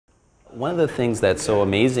One of the things that's so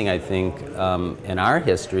amazing, I think, in our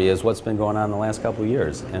history is what's been going on in the last couple of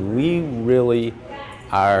years. And we really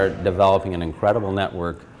are developing an incredible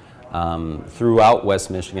network throughout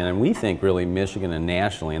West Michigan, and we think really Michigan and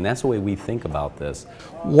nationally, and that's the way we think about this.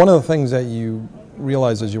 One of the things that you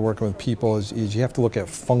realize as you're working with people is you have to look at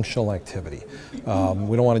functional activity. We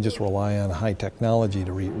don't want to just rely on high technology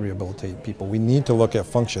to rehabilitate people. We need to look at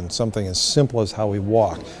function, something as simple as how we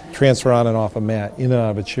walk, transfer on and off a mat, in and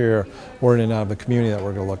out of a chair, or in and out of the community that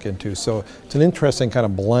we're going to look into. So it's an interesting kind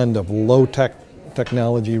of blend of low-tech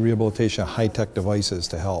technology rehabilitation, high-tech devices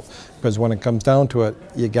to help. Because when it comes down to it,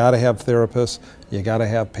 you got to have therapists, you got to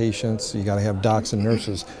have patients, you got to have docs and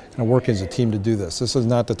nurses kind of working as a team to do this. This is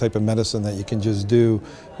not the type of medicine that you can just do,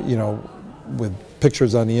 you know, with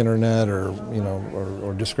pictures on the internet or, you know,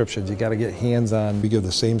 or descriptions. You got to get hands-on. We give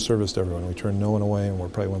the same service to everyone. We turn no one away, and we're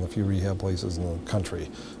probably one of the few rehab places in the country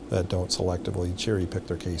that don't selectively cherry-pick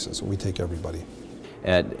their cases. So we take everybody.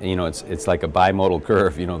 And, you know, it's like a bimodal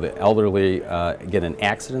curve. You know, the elderly get in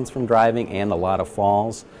accidents from driving and a lot of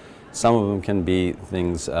falls. Some of them can be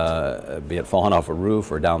things, be it falling off a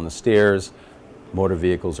roof or down the stairs. Motor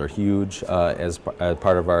vehicles are huge as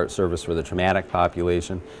part of our service for the traumatic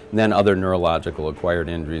population. And then other neurological acquired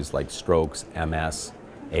injuries like strokes, MS,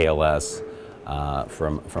 ALS,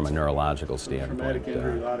 from a neurological standpoint. Traumatic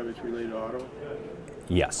injury, a lot of it's related to auto?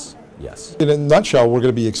 Yes. Yes. In a nutshell, we're going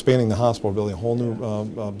to be expanding the hospital, building a whole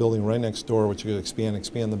new building right next door, which is going to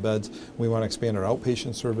expand the beds. We want to expand our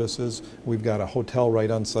outpatient services. We've got a hotel right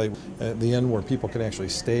on site at the end where people can actually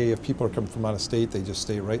stay. If people are coming from out of state, they just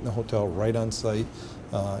stay right in the hotel, right on site,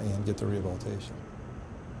 and get their rehabilitation.